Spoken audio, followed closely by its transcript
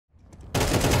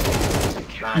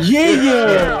Nice.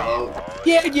 Yeah.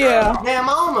 Damn,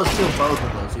 I almost killed both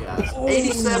of those guys.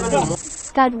 87 and 1.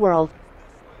 Stud World.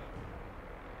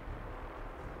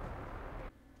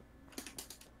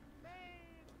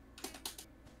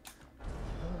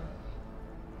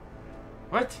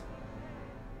 What?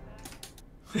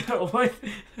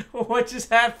 What just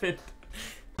happened?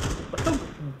 Look how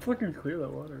fucking clear that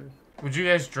water is. Would you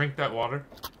guys drink that water?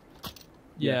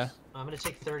 Yeah. I'm gonna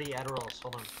take 30 Adderalls.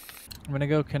 Hold on. I'm gonna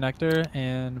go connector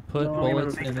and put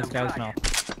bullets in this guy's mouth.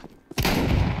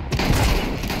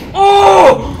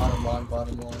 Oh!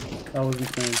 Bottom line. That was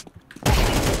insane.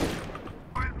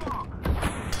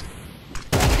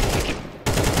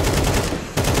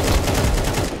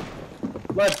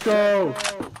 Let's go!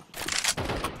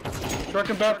 Truck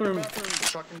and bathroom.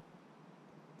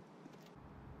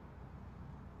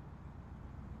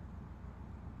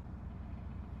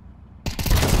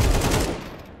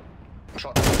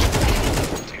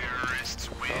 Terrorists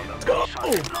win. Let's go!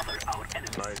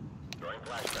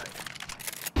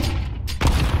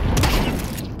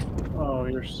 Oh,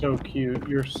 you're so cute.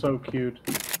 You're so cute.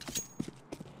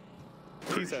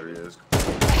 He's out.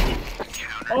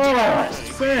 Oh,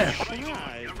 Sam!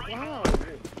 Wow.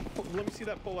 Let me see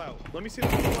that pull out. Let me see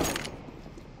that pull out.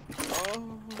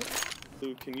 Oh.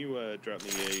 Lou, can you drop me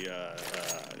a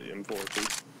M4,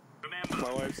 please?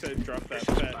 My wife said drop that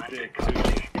fat dick too.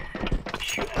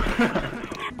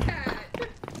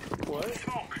 What?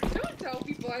 Don't tell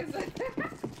people I said that.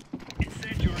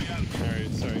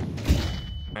 Alright, sorry.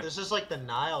 This is like the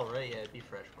Nile, right? Yeah, it'd be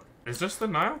fresh water. Is this the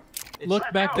Nile? Look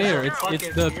back there. It's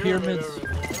the pyramids.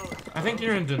 I think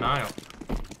you're in denial.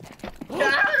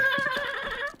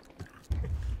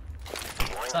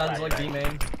 Sounds like B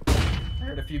main.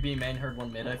 Heard a few B main, heard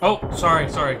one mid. I think. Oh, sorry.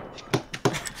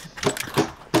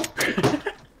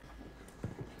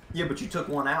 Yeah, but you took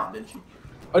one out, didn't you?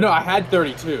 Oh no, I had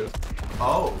 32.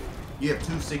 Oh, you have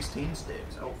two 16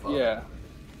 sticks. Oh, fuck. Yeah.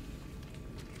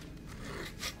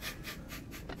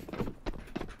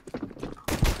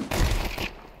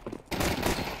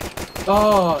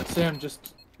 Oh, Sam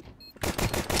just.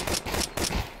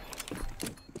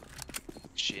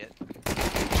 Shit.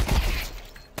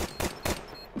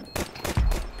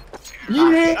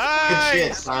 Yeah. Good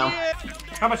shit, Sam.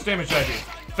 How much damage did I do?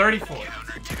 34.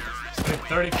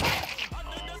 34.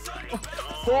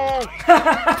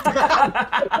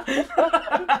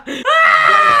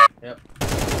 Yep.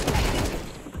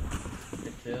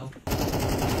 Good kill.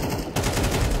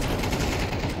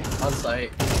 On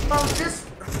site. Oh, just.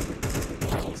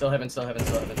 Still heaven.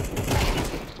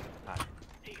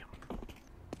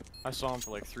 I saw him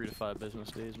for like 3 to 5 business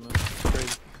days, man.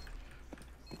 Crazy.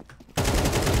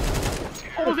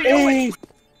 Hey!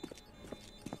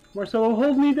 Marcelo,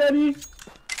 hold me, daddy! Oh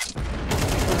my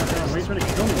god, why are you trying to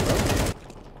kill me, bro?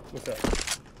 What's up?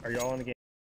 Are y'all in the game?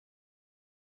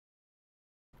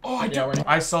 Oh,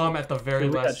 I saw him at the very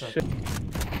last second.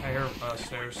 I hear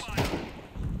stairs.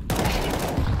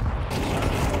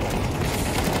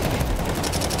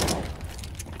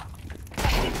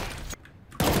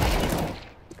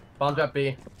 Bomb drop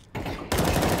B.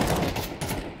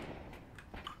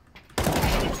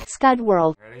 Stud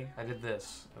World. Ready? I did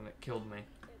this, and it killed me.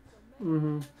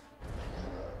 Mm-hmm.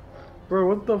 Bro,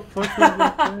 what the fuck is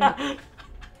that?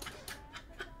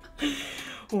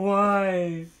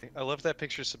 Why? I love that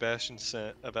picture Sebastian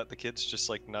sent about the kids just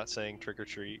like not saying trick or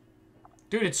treat.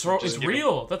 Dude, it's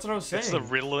real. That's what I was saying. It's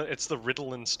the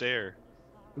riddle and stare.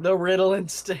 The riddle and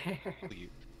stare.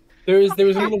 There was a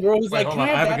little girl who's Wait, like, hold can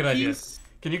on, I have a good that idea. piece?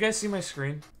 Can you guys see my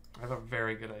screen? I have a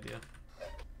very good idea.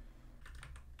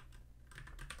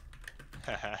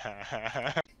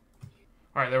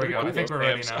 Alright, there we go. I think we're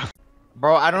ready now.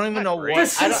 Bro, I don't even know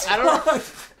what. I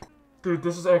don't. Dude,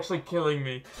 this is actually killing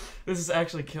me. This is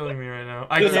actually killing me right now.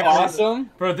 This is awesome.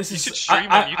 Bro, this You is. should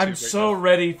stream on YouTube I'm right so now.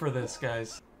 ready for this,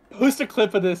 guys. Post a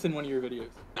clip of this in one of your videos.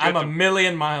 I'm a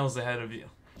million miles ahead of you.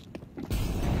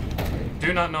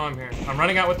 Do not know I'm here. I'm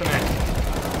running out with the man.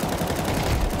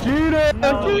 Shoot it!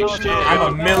 Holy shit.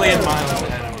 I'm a million miles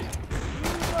ahead of you.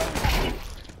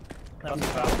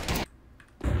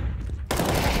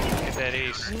 Get that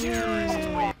ace.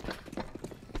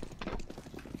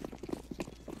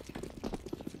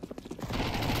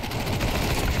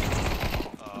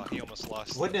 He almost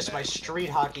lost. Witness my street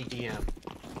hockey DM.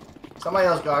 Somebody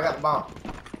else go. I got the bomb.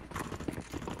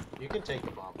 You can take the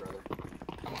bomb, brother.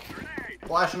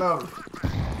 Flashing over.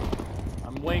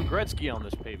 I'm Wayne Gretzky on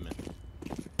this pavement.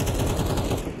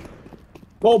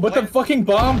 Whoa, put the fucking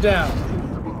bomb down!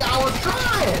 I was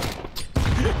trying!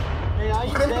 Hey, how you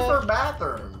I dead? prefer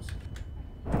bathrooms.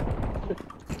 I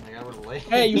was late.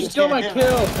 Hey, you stole my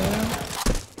kill, man.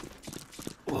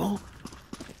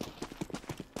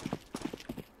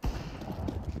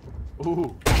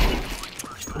 Ooh.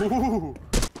 Ooh.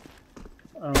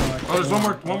 Oh, there's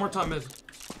one more top mid.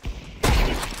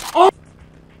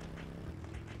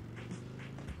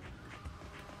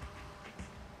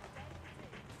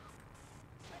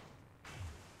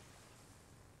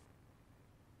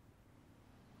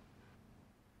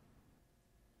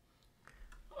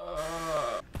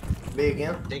 B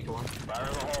again? Take one.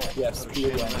 Yes, B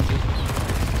again.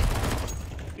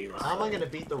 How am I gonna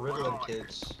beat the Ritalin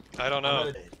kids? I don't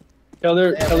know. Kill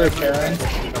their parents.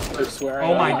 They're swearing.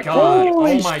 Oh my god.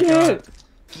 Holy Oh my shit.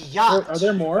 god. Are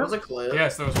there more? That was a clip.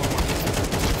 Yes, there was one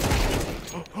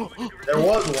more. There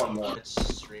was one more. It's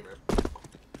streamer.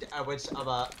 Which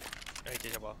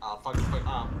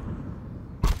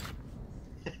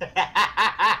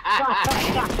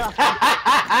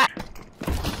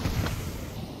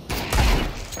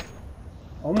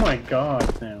Oh my god,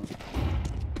 Sam.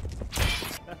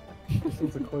 This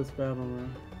is a close battle,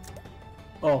 man.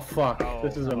 Oh fuck.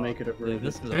 This is a make it or break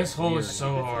it. This hole is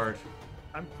so hard.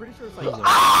 I'm pretty sure it's like.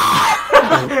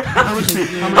 How much?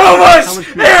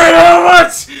 Aaron, how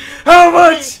much? How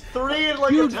much? 3 in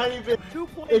like a tiny bit.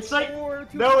 It's like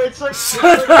no, it's like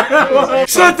Shut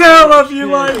the hell up, you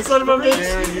lying son of a bitch!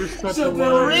 Aaron, you're such a Shut the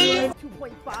hell liar. up.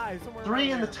 2.5 somewhere.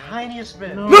 3 in the tiniest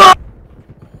bit. No!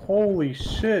 Holy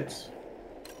shit.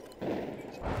 Who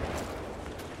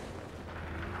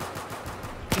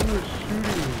is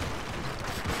shooting?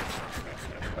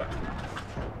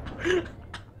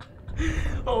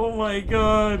 Oh my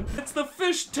god! It's the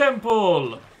fish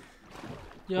temple!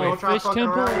 Yo, Try fish fucking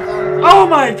temple. around. Oh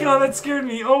my god, that scared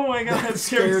me! Oh my god, that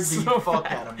scared me Scared so the fuck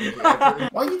bad. out of me.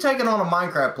 Why are you taking on a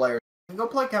Minecraft player? Go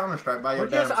play CounterStrike by your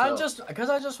damn self. Because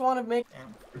I just want to make.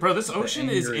 Bro, this ocean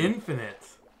is angry. infinite.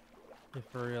 Yeah,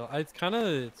 for real, it's kind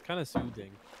of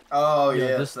soothing. Oh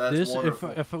Yeah, yes, that's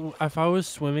wonderful. if I was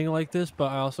swimming like this,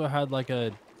 but I also had like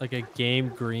a game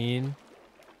green.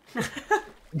 The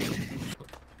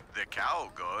cow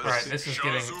goes. Alright, this is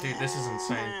getting. Dude, this is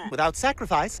insane. Without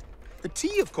sacrifice, the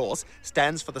T, of course,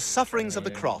 stands for the sufferings of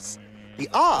the cross. The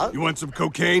R... You want some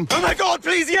cocaine? Oh my god,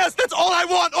 please, yes! That's all I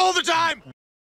want, all the time!